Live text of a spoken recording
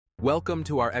Welcome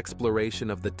to our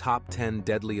exploration of the top 10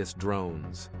 deadliest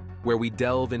drones, where we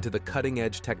delve into the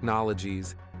cutting-edge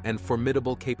technologies and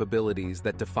formidable capabilities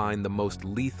that define the most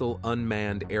lethal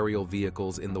unmanned aerial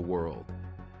vehicles in the world.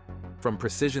 From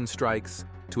precision strikes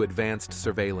to advanced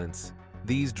surveillance,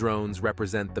 these drones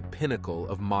represent the pinnacle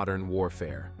of modern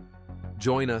warfare.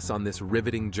 Join us on this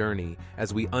riveting journey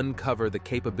as we uncover the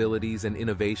capabilities and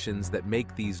innovations that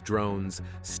make these drones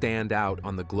stand out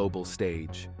on the global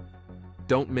stage.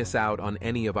 Don't miss out on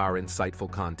any of our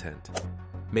insightful content.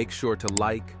 Make sure to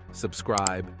like,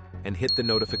 subscribe, and hit the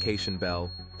notification bell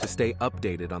to stay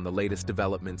updated on the latest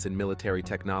developments in military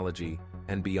technology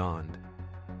and beyond.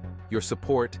 Your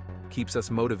support keeps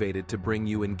us motivated to bring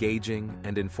you engaging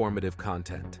and informative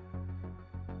content.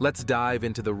 Let's dive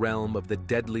into the realm of the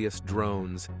deadliest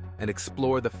drones and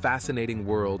explore the fascinating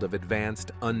world of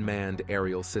advanced unmanned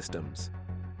aerial systems.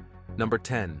 Number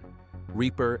 10.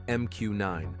 Reaper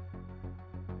MQ9.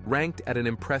 Ranked at an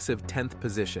impressive 10th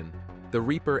position, the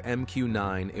Reaper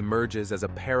MQ9 emerges as a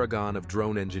paragon of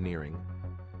drone engineering.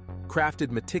 Crafted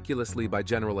meticulously by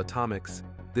General Atomics,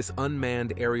 this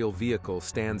unmanned aerial vehicle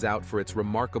stands out for its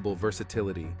remarkable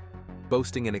versatility,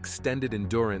 boasting an extended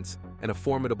endurance and a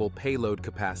formidable payload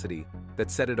capacity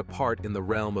that set it apart in the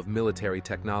realm of military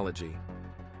technology.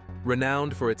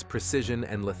 Renowned for its precision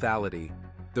and lethality,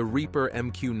 the Reaper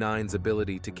MQ9's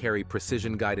ability to carry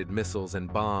precision-guided missiles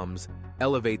and bombs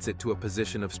elevates it to a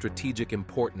position of strategic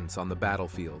importance on the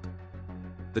battlefield.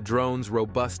 The drone's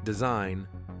robust design,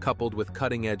 coupled with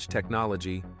cutting-edge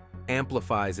technology,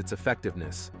 amplifies its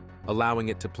effectiveness, allowing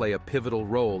it to play a pivotal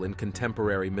role in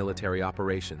contemporary military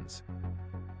operations.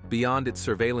 Beyond its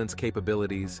surveillance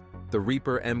capabilities, the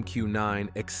Reaper MQ9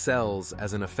 excels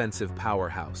as an offensive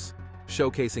powerhouse,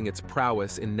 showcasing its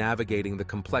prowess in navigating the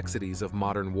complexities of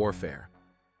modern warfare.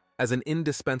 As an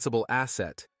indispensable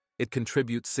asset, it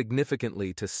contributes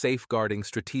significantly to safeguarding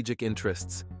strategic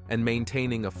interests and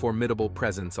maintaining a formidable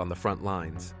presence on the front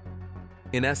lines.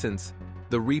 In essence,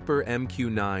 the Reaper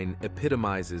MQ9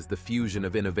 epitomizes the fusion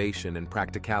of innovation and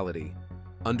practicality,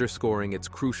 underscoring its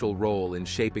crucial role in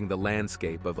shaping the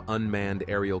landscape of unmanned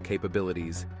aerial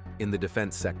capabilities in the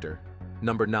defense sector.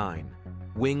 Number 9.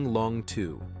 Wing Long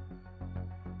 2.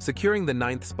 Securing the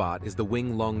 9th spot is the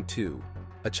Wing Long 2,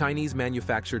 a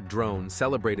Chinese-manufactured drone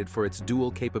celebrated for its dual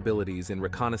capabilities in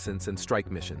reconnaissance and strike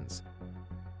missions.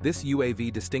 This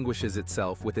UAV distinguishes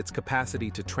itself with its capacity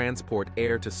to transport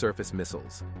air-to-surface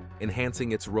missiles,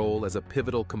 enhancing its role as a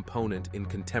pivotal component in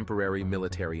contemporary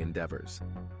military endeavors.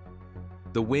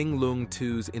 The Wing Long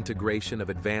 2's integration of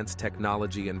advanced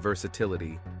technology and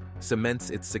versatility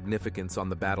cements its significance on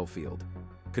the battlefield,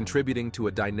 contributing to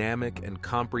a dynamic and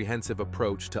comprehensive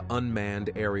approach to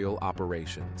unmanned aerial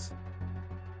operations.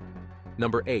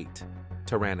 Number 8.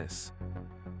 Tirannis.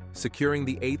 Securing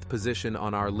the 8th position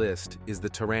on our list is the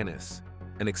Tirannis,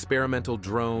 an experimental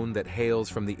drone that hails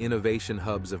from the innovation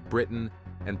hubs of Britain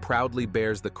and proudly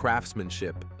bears the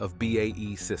craftsmanship of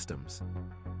BAE Systems.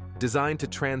 Designed to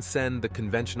transcend the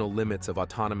conventional limits of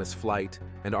autonomous flight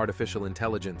and artificial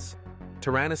intelligence,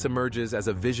 Tirannis emerges as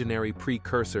a visionary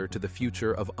precursor to the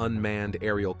future of unmanned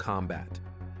aerial combat.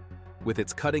 With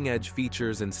its cutting-edge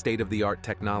features and state-of-the-art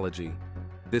technology,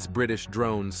 this British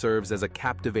drone serves as a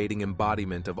captivating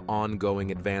embodiment of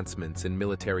ongoing advancements in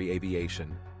military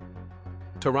aviation.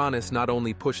 Tirannis not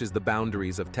only pushes the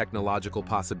boundaries of technological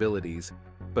possibilities,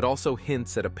 but also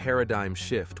hints at a paradigm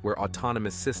shift where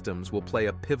autonomous systems will play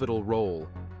a pivotal role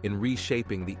in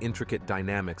reshaping the intricate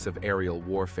dynamics of aerial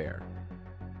warfare.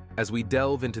 As we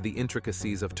delve into the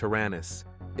intricacies of Tirannis,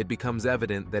 it becomes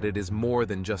evident that it is more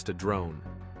than just a drone.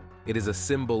 It is a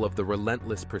symbol of the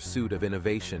relentless pursuit of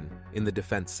innovation in the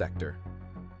defense sector.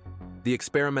 The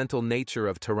experimental nature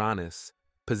of Tirannis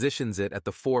positions it at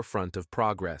the forefront of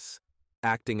progress,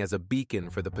 acting as a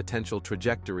beacon for the potential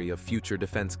trajectory of future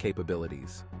defense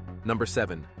capabilities. Number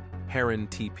 7. Heron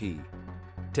TP.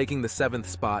 Taking the 7th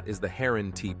spot is the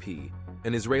Heron TP,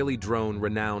 an Israeli drone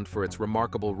renowned for its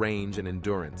remarkable range and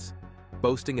endurance.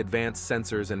 Boasting advanced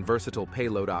sensors and versatile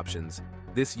payload options,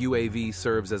 this UAV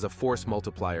serves as a force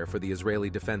multiplier for the Israeli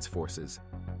Defense Forces.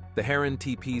 The Heron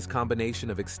TP's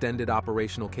combination of extended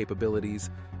operational capabilities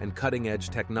and cutting-edge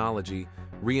technology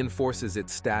reinforces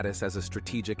its status as a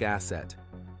strategic asset,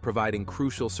 providing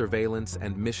crucial surveillance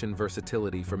and mission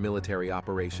versatility for military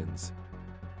operations.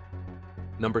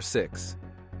 Number 6.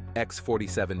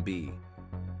 X-47B.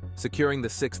 Securing the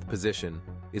 6th position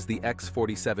is the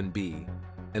X-47B,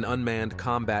 an unmanned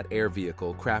combat air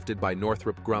vehicle crafted by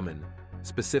Northrop Grumman,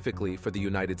 specifically for the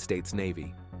United States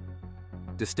Navy.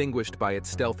 Distinguished by its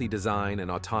stealthy design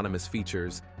and autonomous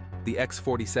features, the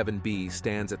X-47B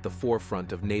stands at the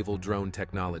forefront of naval drone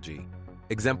technology,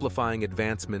 exemplifying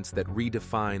advancements that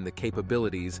redefine the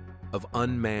capabilities of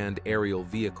unmanned aerial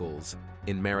vehicles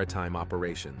in maritime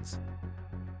operations.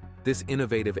 This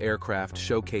innovative aircraft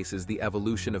showcases the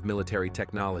evolution of military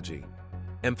technology,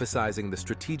 emphasizing the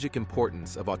strategic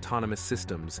importance of autonomous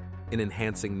systems in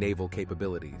enhancing naval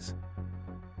capabilities.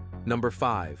 Number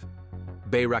 5.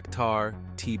 Bayar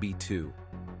TB2.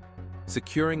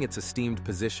 Securing its esteemed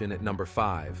position at number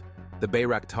 5, the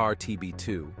Bayar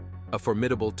TB2, a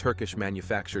formidable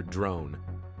Turkish-manufactured drone,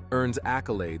 earns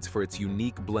accolades for its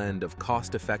unique blend of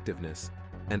cost-effectiveness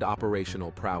and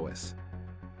operational prowess.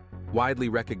 Widely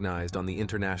recognized on the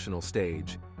international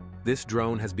stage, this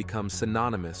drone has become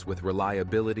synonymous with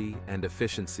reliability and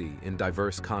efficiency in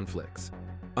diverse conflicts,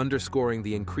 underscoring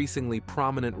the increasingly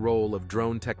prominent role of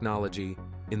drone technology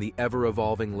in the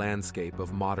ever-evolving landscape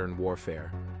of modern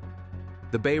warfare.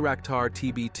 The Bayar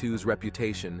TB2's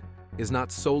reputation is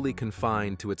not solely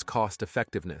confined to its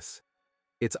cost-effectiveness.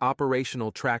 Its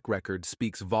operational track record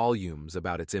speaks volumes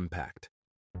about its impact.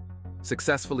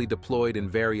 Successfully deployed in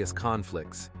various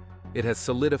conflicts, it has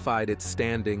solidified its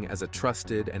standing as a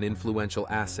trusted and influential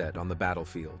asset on the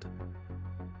battlefield.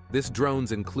 This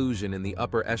drone's inclusion in the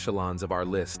upper echelons of our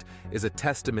list is a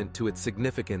testament to its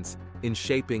significance in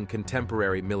shaping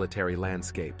contemporary military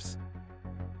landscapes.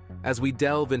 As we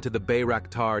delve into the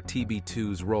Bayar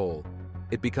TB2's role,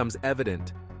 it becomes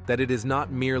evident that it is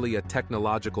not merely a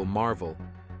technological marvel,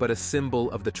 but a symbol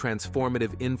of the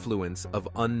transformative influence of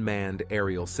unmanned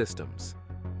aerial systems.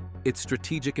 Its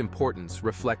strategic importance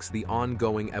reflects the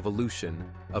ongoing evolution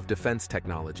of defense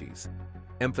technologies,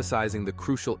 emphasizing the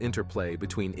crucial interplay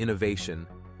between innovation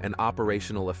and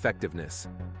operational effectiveness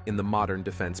in the modern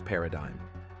defense paradigm.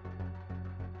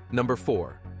 Number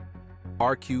 4.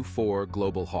 RQ4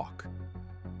 Global Hawk.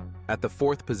 At the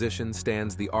 4th position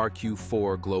stands the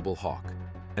RQ4 Global Hawk,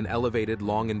 an elevated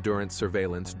long-endurance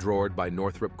surveillance droid by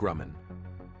Northrop Grumman.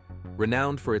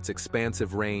 Renowned for its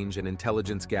expansive range and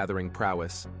intelligence-gathering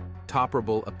prowess,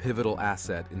 Toperable a pivotal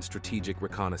asset in strategic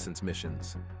reconnaissance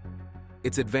missions.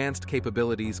 Its advanced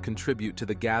capabilities contribute to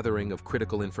the gathering of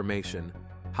critical information,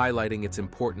 highlighting its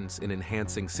importance in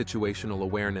enhancing situational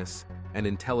awareness and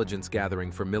intelligence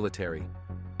gathering for military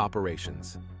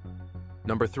operations.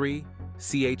 Number 3.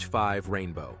 CH5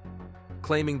 Rainbow.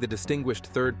 Claiming the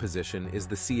distinguished 3rd position is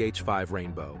the CH5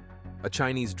 Rainbow, a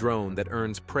Chinese drone that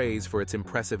earns praise for its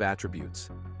impressive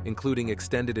attributes, including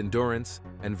extended endurance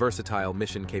and versatile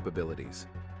mission capabilities.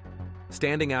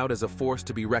 Standing out as a force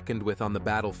to be reckoned with on the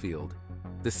battlefield,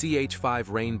 the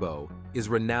CH5 Rainbow is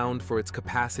renowned for its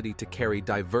capacity to carry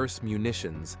diverse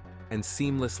munitions and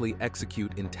seamlessly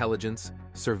execute intelligence,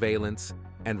 surveillance,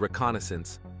 and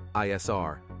reconnaissance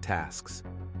 (ISR) tasks.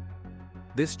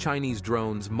 This Chinese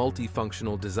drone's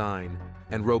multifunctional design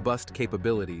and robust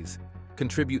capabilities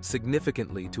contribute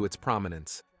significantly to its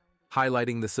prominence,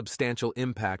 highlighting the substantial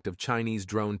impact of Chinese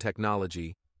drone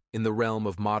technology in the realm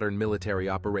of modern military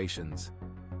operations.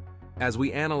 As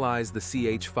we analyze the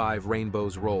CH5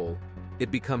 Rainbow's role,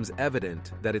 it becomes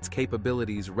evident that its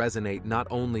capabilities resonate not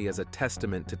only as a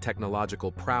testament to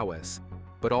technological prowess,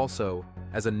 but also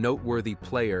as a noteworthy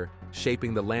player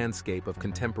shaping the landscape of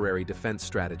contemporary defense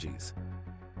strategies.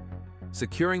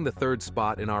 Securing the 3rd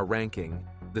spot in our ranking,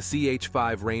 the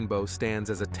CH5 Rainbow stands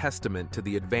as a testament to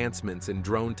the advancements in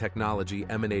drone technology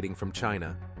emanating from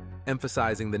China,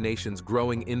 emphasizing the nation's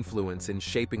growing influence in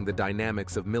shaping the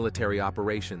dynamics of military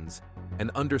operations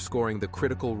and underscoring the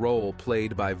critical role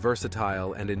played by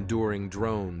versatile and enduring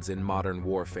drones in modern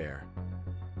warfare.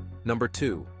 Number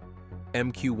 2.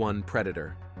 MQ1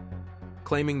 Predator.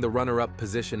 Claiming the runner-up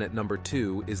position at number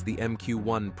 2 is the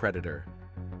MQ1 Predator,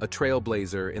 a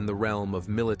trailblazer in the realm of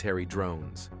military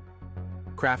drones.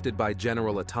 Crafted by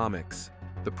General Atomics,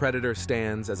 the Predator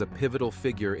stands as a pivotal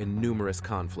figure in numerous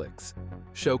conflicts,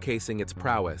 showcasing its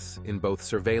prowess in both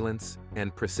surveillance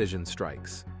and precision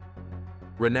strikes.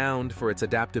 Renowned for its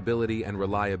adaptability and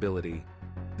reliability,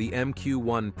 the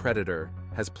MQ1 Predator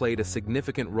has played a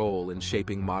significant role in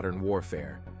shaping modern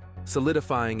warfare,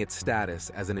 solidifying its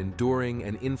status as an enduring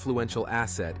and influential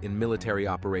asset in military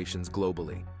operations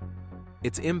globally.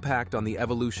 Its impact on the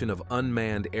evolution of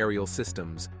unmanned aerial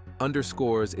systems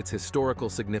underscores its historical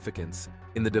significance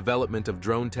in the development of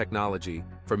drone technology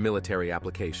for military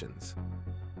applications.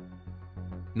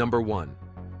 Number 1.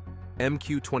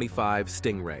 MQ-25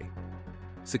 Stingray.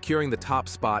 Securing the top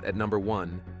spot at number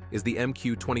 1 is the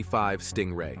MQ-25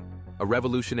 Stingray, a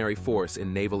revolutionary force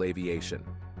in naval aviation.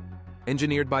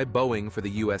 Engineered by Boeing for the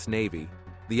U.S. Navy,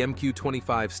 the MQ-25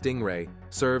 Stingray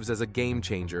serves as a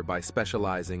game-changer by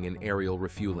specializing in aerial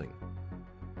refueling.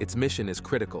 Its mission is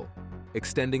critical,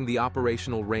 extending the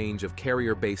operational range of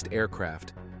carrier-based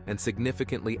aircraft and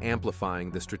significantly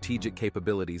amplifying the strategic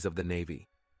capabilities of the Navy.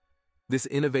 This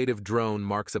innovative drone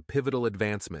marks a pivotal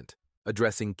advancement,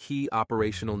 addressing key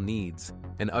operational needs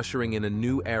and ushering in a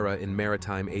new era in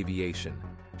maritime aviation,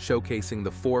 showcasing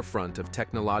the forefront of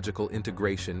technological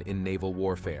integration in naval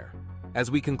warfare.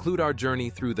 As we conclude our journey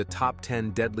through the top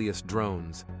 10 deadliest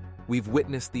drones, we've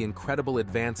witnessed the incredible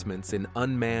advancements in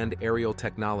unmanned aerial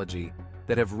technology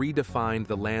that have redefined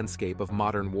the landscape of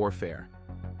modern warfare.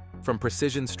 From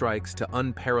precision strikes to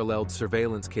unparalleled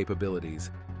surveillance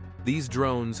capabilities, these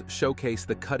drones showcase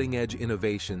the cutting-edge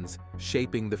innovations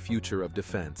shaping the future of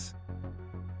defense.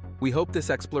 We hope this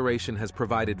exploration has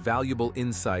provided valuable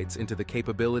insights into the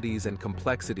capabilities and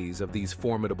complexities of these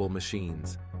formidable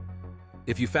machines.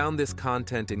 If you found this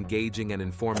content engaging and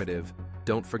informative,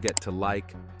 don't forget to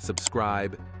like,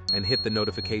 subscribe, and hit the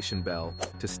notification bell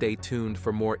to stay tuned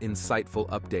for more insightful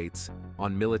updates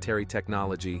on military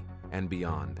technology and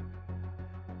beyond.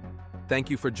 Thank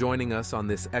you for joining us on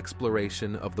this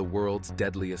exploration of the world's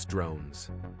deadliest drones.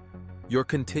 Your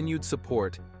continued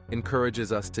support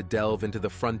encourages us to delve into the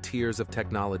frontiers of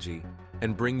technology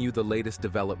and bring you the latest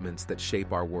developments that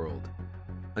shape our world.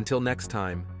 Until next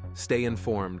time, stay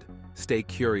informed, stay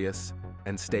curious,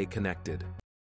 and stay connected.